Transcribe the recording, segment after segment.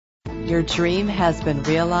Your dream has been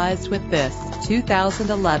realized with this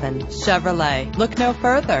 2011 Chevrolet. Look no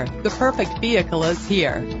further. The perfect vehicle is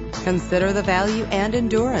here. Consider the value and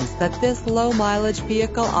endurance that this low-mileage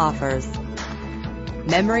vehicle offers.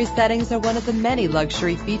 Memory settings are one of the many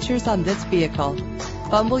luxury features on this vehicle.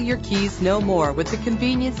 Fumble your keys no more with the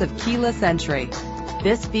convenience of keyless entry.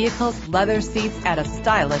 This vehicle's leather seats add a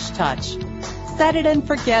stylish touch. Set it and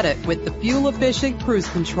forget it with the fuel-efficient cruise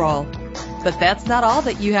control. But that's not all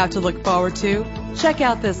that you have to look forward to. Check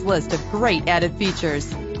out this list of great added features.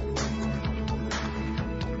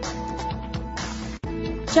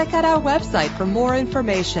 Check out our website for more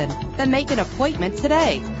information, then make an appointment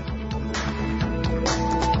today.